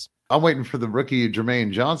Jets? I'm waiting for the rookie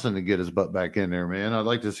Jermaine Johnson to get his butt back in there, man. I'd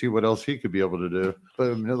like to see what else he could be able to do.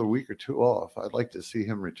 But another week or two off, I'd like to see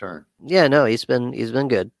him return. Yeah, no, he's been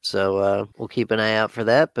good. So we'll keep an eye out for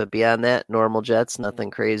that. But beyond that, normal Jets,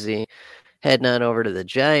 nothing crazy. Heading on over to the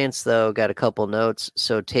Giants, though, got a couple notes.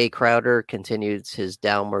 So Tay Crowder continues his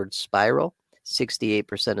downward spiral.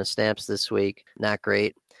 68% of snaps this week. Not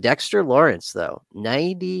great. Dexter Lawrence, though,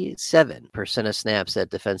 97% of snaps at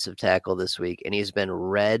defensive tackle this week, and he's been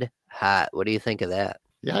red hot. What do you think of that?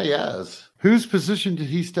 Yeah, he has. Whose position did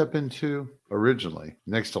he step into originally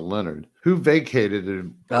next to Leonard? Who vacated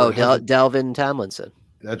it? Dalvin Tomlinson.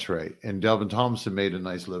 That's right. And Delvin Thompson made a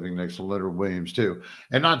nice living next to Leonard Williams, too.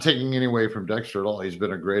 And not taking any away from Dexter at all. He's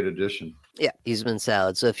been a great addition. Yeah, he's been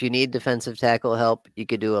solid. So if you need defensive tackle help, you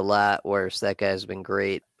could do a lot worse. That guy's been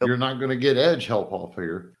great. You're not going to get edge help off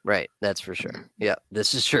here. Right. That's for sure. Yeah,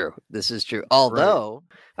 this is true. Although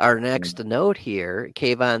our next note here,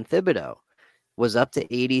 Kayvon Thibodeau was up to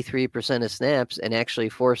 83% of snaps and actually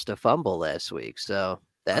forced a fumble last week. So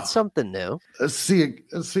that's something new. Let's see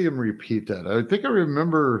him repeat that. I think I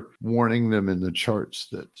remember warning them in the charts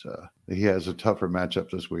that he has a tougher matchup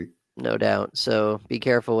this week. no doubt. So be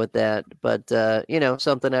careful with that. But,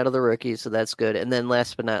 something out of the rookies, so that's good. And then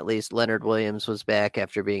last but not least, Leonard Williams was back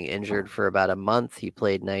after being injured for about a month. He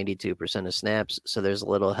played 92% of snaps, so there's a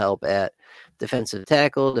little help at defensive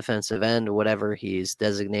tackle, defensive end, whatever he's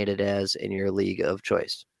designated as in your league of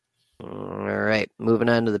choice. All right, moving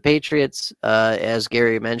on to the Patriots. As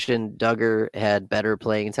Gary mentioned, Duggar had better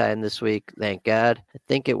playing time this week, thank God. I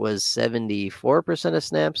think it was 74% of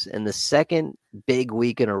snaps, and the second big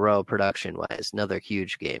week in a row production-wise. Another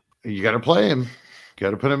huge game. You got to play him.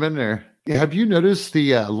 Got to put him in there. Have you noticed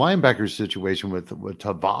the linebacker situation with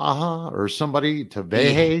Tavaha or somebody,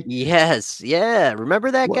 Tavahe? Yes, yeah. Remember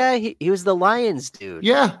that guy? He was the Lions dude.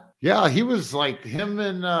 Yeah, he was like him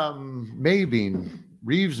and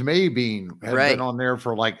Reeves Maybean had been on there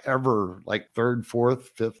for ever, third, fourth,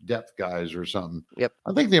 fifth depth guys or something. Yep.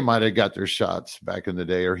 I think they might have got their shots back in the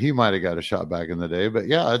day, or he might have got a shot back in the day. But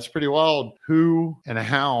yeah, it's pretty wild who and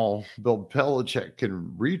how Bill Belichick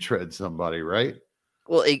can retread somebody, right?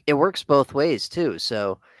 Well, it works both ways too.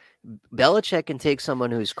 So Belichick can take someone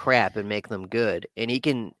who's crap and make them good, and he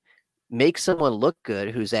can make someone look good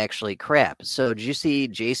who's actually crap. So did you see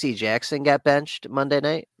JC Jackson got benched Monday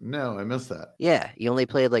night? No, I missed that. Yeah, he only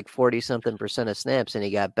played 40-something% of snaps, and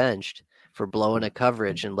he got benched for blowing a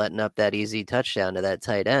coverage and letting up that easy touchdown to that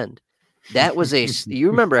tight end. That was you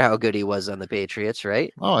remember how good he was on the Patriots,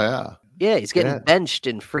 right? Oh, yeah. Yeah, he's getting benched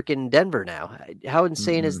in freaking Denver now. How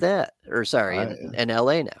insane is that? Or sorry, in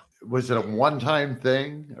LA now. Was it a one-time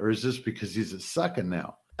thing, or is this because he's a second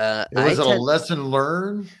now? Was it a lesson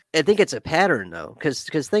learned? I think it's a pattern, though,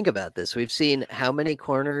 because think about this. We've seen how many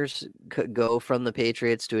corners could go from the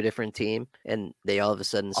Patriots to a different team, and they all of a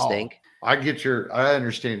sudden stink. I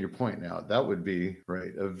understand your point now. That would be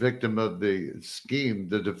right. A victim of the scheme,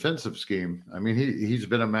 the defensive scheme. I mean, he's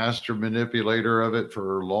been a master manipulator of it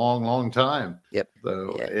for a long, long time. Yep.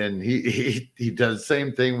 And he does the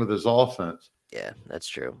same thing with his offense. Yeah, that's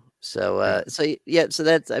true. So that's, that's it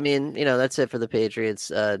for the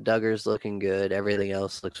Patriots. Duggar's looking good. Everything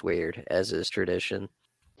else looks weird, as is tradition.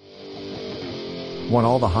 Want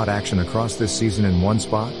all the hot action across this season in one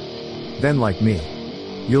spot? Then, like me,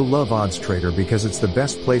 you'll love OddsTrader because it's the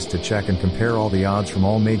best place to check and compare all the odds from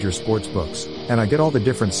all major sports books, and I get all the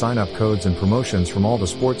different sign-up codes and promotions from all the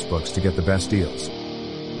sports books to get the best deals.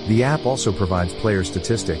 The app also provides player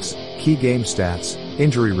statistics, key game stats,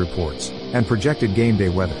 injury reports, and projected game day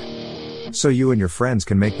weather, so you and your friends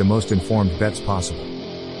can make the most informed bets possible.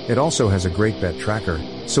 It also has a great bet tracker,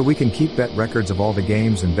 so we can keep bet records of all the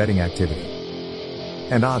games and betting activity.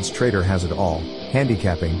 And OddsTrader has it all: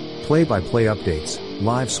 handicapping, play-by-play updates,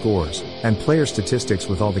 live scores, and player statistics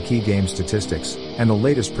with all the key game statistics, and the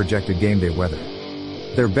latest projected game day weather.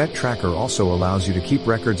 Their bet tracker also allows you to keep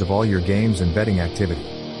records of all your games and betting activity.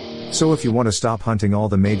 So if you want to stop hunting all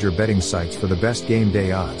the major betting sites for the best game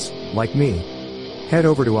day odds, like me, head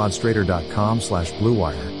over to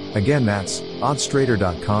oddstrader.com/bluewire. Again, that's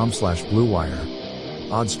oddstrader.com/bluewire.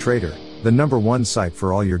 OddsTrader, the #1 site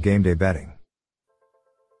for all your game day betting.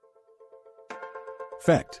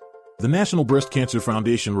 Fact: the National Breast Cancer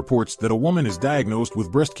Foundation reports that a woman is diagnosed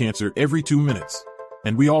with breast cancer every 2 minutes.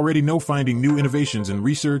 And we already know finding new innovations in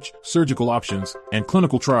research, surgical options, and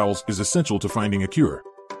clinical trials is essential to finding a cure.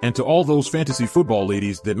 And to all those fantasy football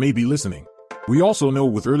ladies that may be listening, we also know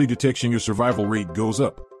with early detection your survival rate goes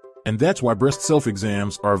up. And that's why breast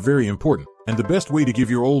self-exams are very important, and the best way to give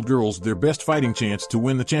your old girls their best fighting chance to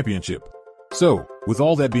win the championship. So, with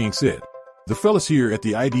all that being said, the fellas here at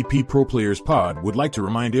the IDP Pro Players Pod would like to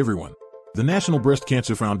remind everyone, the National Breast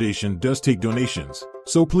Cancer Foundation does take donations,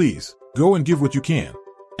 so please, go and give what you can.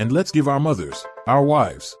 And let's give our mothers, our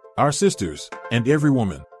wives, our sisters, and every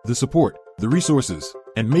woman, the support, the resources,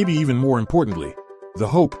 and maybe even more importantly, the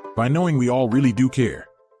hope, by knowing we all really do care.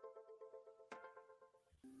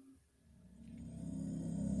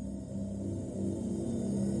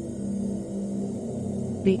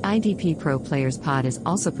 The IDP Pro Players Pod is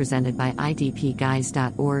also presented by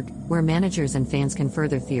idpguys.org, where managers and fans can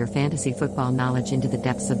further their fantasy football knowledge into the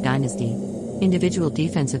depths of Dynasty, individual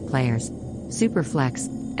defensive players, Superflex,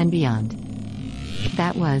 and beyond.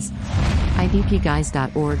 That was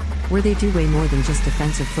idpguys.org, where they do way more than just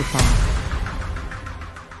defensive football.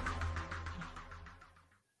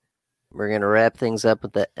 We're going to wrap things up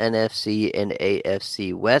with the NFC and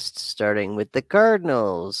AFC West, starting with the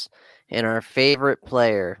Cardinals. And our favorite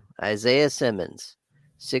player, Isaiah Simmons,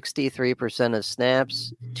 63% of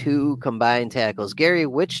snaps, 2 combined tackles. Gary,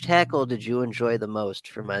 which tackle did you enjoy the most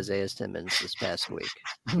from Isaiah Simmons this past week?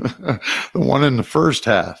 The one in the first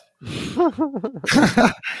half.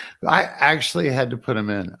 I actually had to put him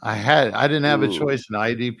in. I didn't have a choice in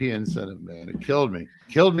IDP incentive, man. It killed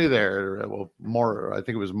me there. Well, I think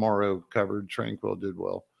it was Morrow covered. Tranquil did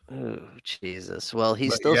well. Oh, Jesus. Well, he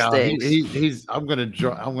But still yeah, stinks. he's. I'm gonna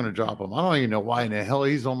drop him. I don't even know why in the hell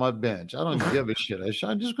he's on my bench. I don't give a shit.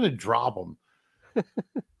 I'm just gonna drop him.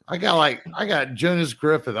 I got Jonas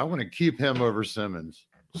Griffith. I want to keep him over Simmons.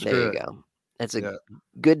 There you go. That's a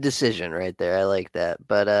good decision right there. I like that.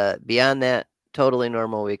 But beyond that, totally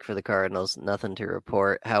normal week for the Cardinals. Nothing to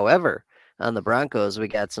report. However, on the Broncos, we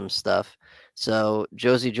got some stuff. So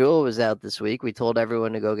Josie Jewell was out this week. We told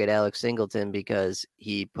everyone to go get Alex Singleton because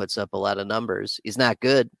he puts up a lot of numbers. He's not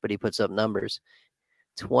good, but he puts up numbers.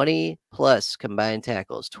 20 plus combined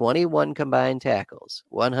tackles, 21 combined tackles,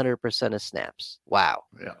 100% of snaps. Wow.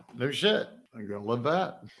 Yeah, no shit. I'm going to love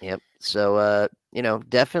that. Yep. So,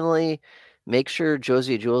 definitely make sure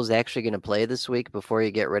Josie Jewell's actually going to play this week before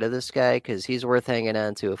you get rid of this guy, because he's worth hanging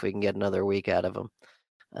on to if we can get another week out of him.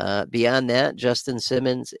 Beyond that, Justin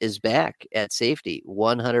Simmons is back at safety,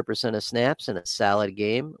 100% of snaps in a solid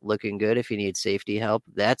game. Looking good if you need safety help.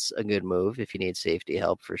 That's a good move if you need safety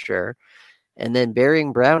help for sure. And then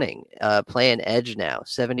Baring Browning playing edge now,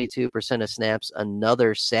 72% of snaps,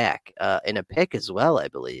 another sack, and a pick as well, I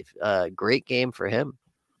believe. Great game for him.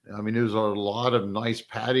 I mean, there's a lot of nice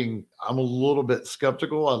padding. I'm a little bit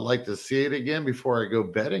skeptical. I'd like to see it again before I go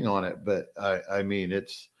betting on it. But I mean,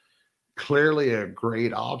 it's clearly a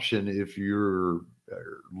great option if you're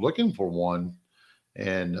looking for one,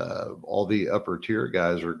 and all the upper tier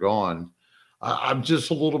guys are gone. I'm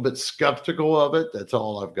just a little bit skeptical of it. That's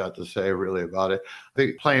all I've got to say really about it. I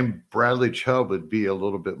think playing Bradley Chubb would be a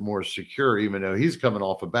little bit more secure, even though he's coming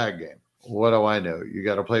off a bad game. What do I know? You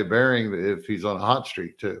got to play Baring if he's on a hot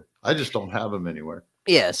streak too. I just don't have him anywhere.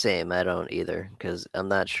 Yeah, same. I don't either, because I'm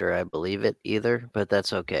not sure I believe it either, but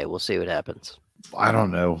that's okay. We'll see what happens. I don't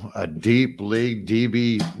know. A deep league,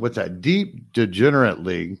 DB, what's that? Deep degenerate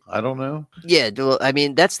league. I don't know. Yeah, well, I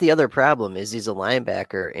mean, that's the other problem is he's a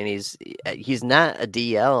linebacker, and he's not a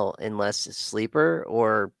DL unless it's sleeper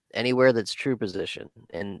or anywhere that's true position,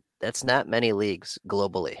 and that's not many leagues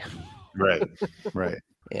globally. Right, right.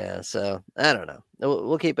 Yeah, so I don't know.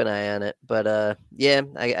 We'll keep an eye on it, but yeah,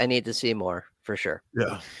 I need to see more for sure.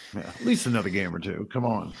 Yeah, at least another game or two. Come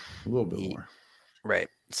on, a little bit more. Right.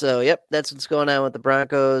 So, yep, that's what's going on with the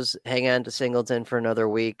Broncos. Hang on to Singleton for another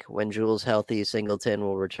week. When Jewell's healthy, Singleton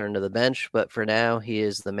will return to the bench. But for now, he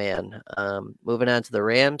is the man. Moving on to the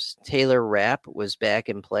Rams, Taylor Rapp was back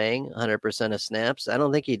and playing 100% of snaps. I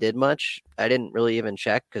don't think he did much. I didn't really even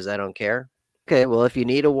check because I don't care. Okay, well, if you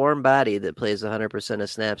need a warm body that plays 100% of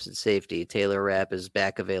snaps at safety, Taylor Rapp is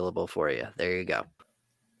back available for you. There you go.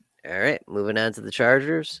 All right, moving on to the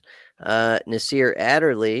Chargers. Nasir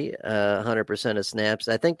Adderley, 100% of snaps.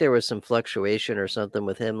 I think there was some fluctuation or something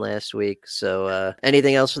with him last week. So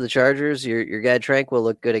anything else for the Chargers? Your guy Trank will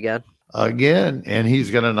look good again. Again, and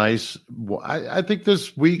he's got a nice – I think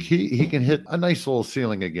this week he can hit a nice little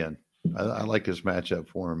ceiling again. I like his matchup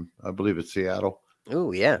for him. I believe it's Seattle.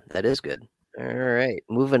 Oh, yeah, that is good. All right,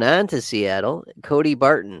 moving on to Seattle. Cody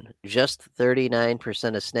Barton, just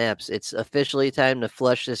 39% of snaps. It's officially time to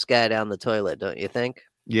flush this guy down the toilet, don't you think?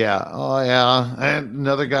 Yeah. Oh, yeah. And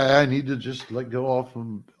another guy I need to just let go off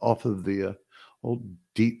of the old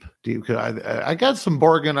deep. Cause I got some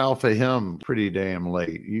bargain off of him pretty damn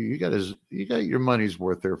late. You got your money's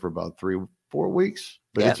worth there for about 3-4 weeks,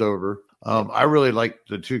 but It's over. I really like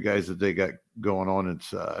the two guys that they got going on.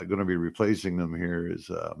 It's going to be replacing them here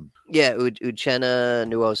is Uchenna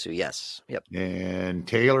Nwosu. Yes. Yep. And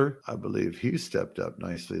Taylor, I believe he stepped up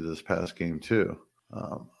nicely this past game too.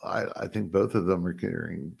 I think both of them are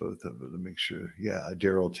carrying both of them to make sure. Yeah,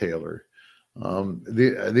 Daryl Taylor.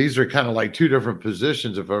 These are kind of like two different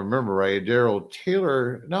positions, if I remember right. Daryl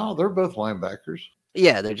Taylor. No, they're both linebackers.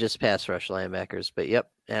 Yeah, they're just pass rush linebackers, but yep,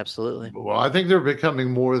 absolutely. Well, I think they're becoming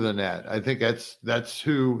more than that. I think that's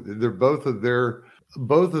who they're. Both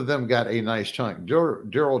of them got a nice chunk.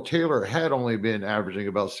 Daryl Taylor had only been averaging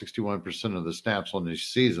about 61% of the snaps on this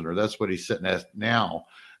season, or that's what he's sitting at now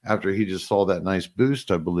after he just saw that nice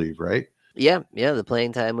boost, I believe, right? Yeah, the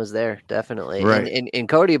playing time was there, definitely. Right. And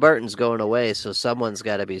Cody Barton's going away, so someone's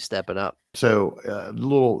got to be stepping up. So a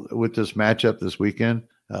little with this matchup this weekend,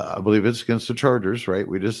 I believe it's against the Chargers, right?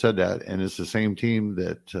 We just said that, and it's the same team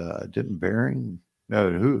that didn't Baring.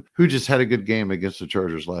 No, who just had a good game against the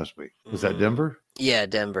Chargers last week? Was that Denver? Yeah,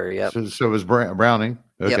 Denver. Yep. So it was Browning.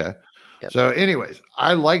 Okay. Yep. So, anyways,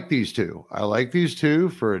 I like these two.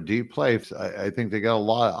 For a deep play. I think they got a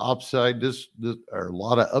lot of upside this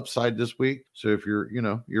week. So if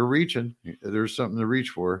you're reaching, there's something to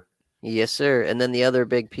reach for. Yes, sir. And then the other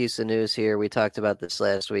big piece of news here, we talked about this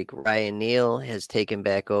last week. Ryan Neal has taken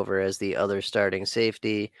back over as the other starting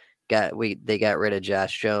safety. They got rid of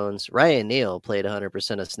Josh Jones. Ryan Neal played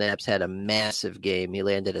 100% of snaps, had a massive game. He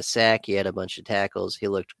landed a sack. He had a bunch of tackles. He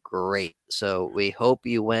looked great. So we hope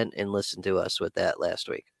you went and listened to us with that last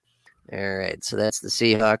week. All right, so that's the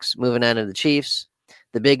Seahawks. Moving on to the Chiefs.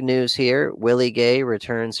 The big news here, Willie Gay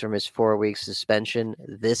returns from his 4-week suspension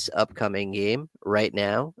this upcoming game right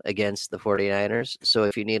now against the 49ers. So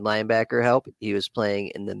if you need linebacker help, he was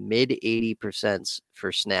playing in the mid 80%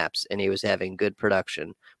 for snaps, and he was having good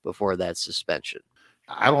production before that suspension.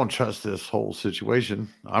 I don't trust this whole situation.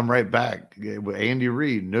 I'm right back with Andy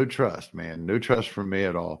Reid. No trust, man. No trust from me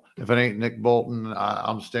at all. If it ain't Nick Bolton,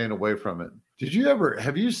 I'm staying away from it.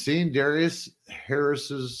 Have you seen Darius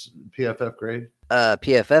Harris's PFF grade?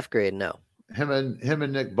 PFF grade, no. Him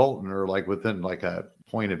and Nick Bolton are like within like a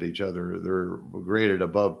point of each other. They're graded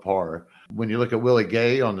above par. When you look at Willie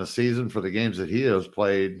Gay on the season for the games that he has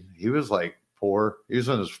played, he was like poor. He was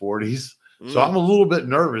in his 40s. So I'm a little bit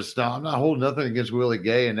nervous now. I'm not holding nothing against Willie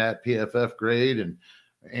Gay and that PFF grade, and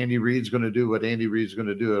Andy Reid's going to do what Andy Reid's going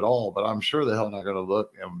to do at all. But I'm sure the hell not going to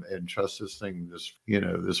look and trust this thing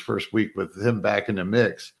this first week with him back in the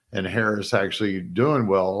mix and Harris actually doing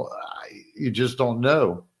well. You just don't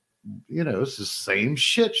know. It's the same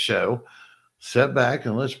shit show. Sit back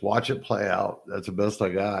and let's watch it play out. That's the best I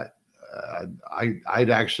got. I'd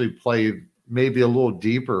actually play maybe a little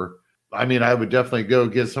deeper. I mean, I would definitely go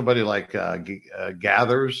get somebody like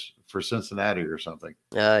Gathers for Cincinnati or something.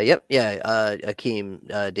 Yep. Yeah.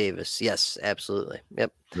 Akeem Davis. Yes, absolutely.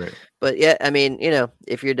 Yep. Great. But yeah, I mean,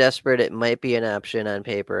 if you're desperate, it might be an option on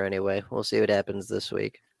paper anyway. We'll see what happens this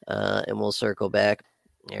week. And we'll circle back.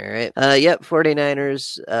 All right.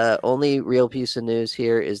 49ers. Only real piece of news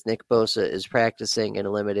here is Nick Bosa is practicing in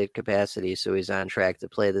a limited capacity, so he's on track to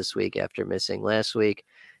play this week after missing last week.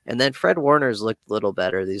 And then Fred Warner's looked a little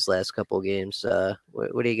better these last couple games.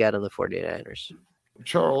 What do you got on the 49ers?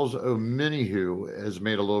 Charles Omenihu has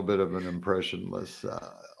made a little bit of an impression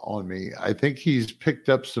on me. I think he's picked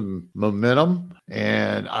up some momentum,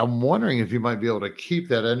 and I'm wondering if he might be able to keep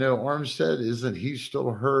that. I know Armstead, isn't he still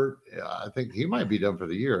hurt? I think he might be done for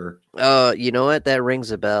the year. Oh, you know what? That rings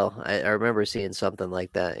a bell. I remember seeing something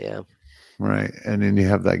like that, yeah. Right, and then you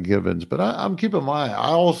have that Givens. But I'm keeping my eye. I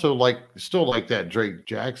also still like that Drake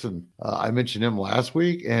Jackson. I mentioned him last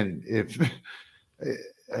week, and if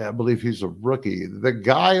I believe he's a rookie. The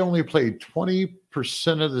guy only played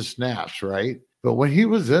 20% of the snaps, right? But when he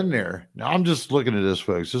was in there, now I'm just looking at this,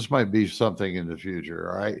 folks. This might be something in the future,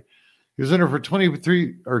 all right? He was in there for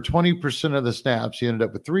 20% of the snaps. He ended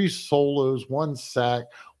up with 3 solos, 1 sack,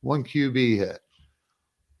 1 QB hit.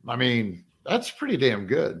 I mean, that's pretty damn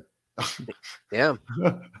good. Yeah,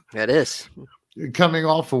 that is. Coming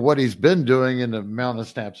off of what he's been doing and the amount of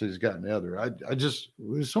snaps he's gotten the other. I just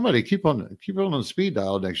somebody keep on the speed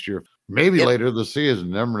dial next year. Maybe later this season.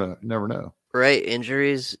 Never know. Right.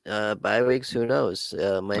 Injuries, bye weeks, who knows?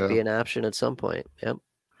 Might be an option at some point. Yep.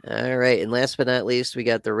 All right. And last but not least, we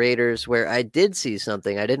got the Raiders, where I did see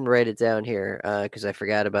something. I didn't write it down here because I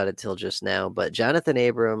forgot about it till just now. But Jonathan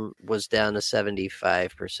Abram was down to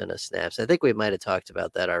 75% of snaps. I think we might have talked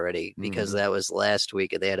about that already because that was last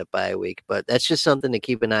week and they had a bye week. But that's just something to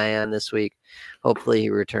keep an eye on this week. Hopefully he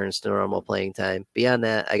returns to normal playing time. Beyond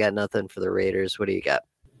that, I got nothing for the Raiders. What do you got?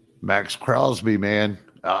 Max Crosby, man.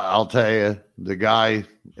 I'll tell you, the guy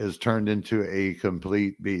is turned into a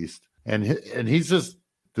complete beast. And he's just,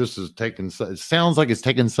 it sounds like it's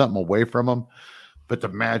taken something away from him, but the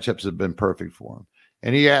matchups have been perfect for him.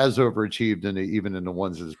 And he has overachieved even in the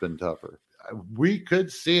ones that's been tougher. We could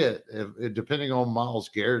see it depending on Myles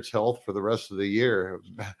Garrett's health for the rest of the year.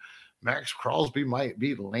 Max Crosby might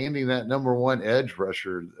be landing that number 1 edge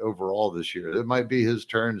rusher overall this year. It might be his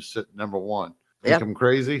turn to sit number 1. Think I'm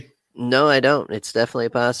crazy? No, I don't. It's definitely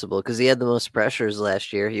possible because he had the most pressures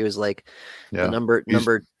last year. He was like the number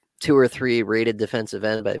 2 or 3 rated defensive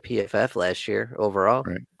end by PFF last year overall.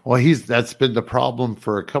 Right. Well, that's been the problem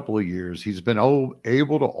for a couple of years. He's been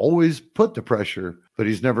able to always put the pressure, but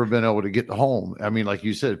he's never been able to get home. I mean, like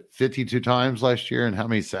you said, 52 times last year, and how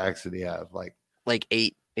many sacks did he have? Like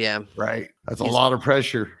 8. Yeah. Right. That's a lot of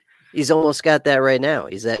pressure. He's almost got that right now.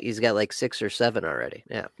 He's got like 6 or 7 already.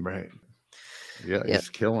 Yeah. Right. Yeah, he's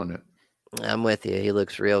killing it. I'm with you. He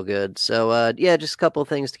looks real good. So, just a couple of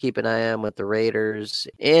things to keep an eye on with the Raiders.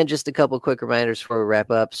 And just a couple quick reminders before we wrap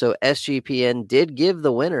up. So, SGPN did give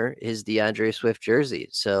the winner his DeAndre Swift jersey.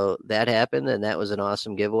 So, that happened, and that was an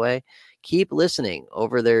awesome giveaway. Keep listening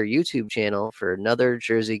over their YouTube channel for another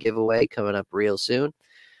jersey giveaway coming up real soon.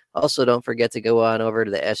 Also, don't forget to go on over to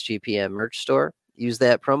the SGPN merch store Use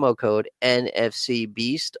that promo code NFC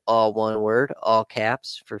Beast, all one word, all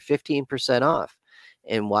caps, for 15% off.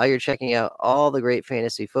 And while you're checking out all the great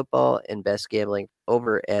fantasy football and best gambling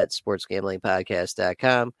over at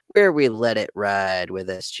sportsgamblingpodcast.com, where we let it ride with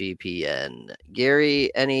SGPN.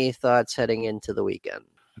 Gary, any thoughts heading into the weekend?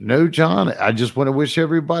 No, John, I just want to wish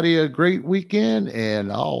everybody a great weekend,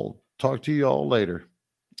 and I'll talk to you all later.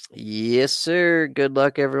 Yes, sir. Good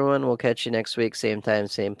luck, everyone. We'll catch you next week. Same time,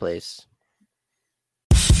 same place.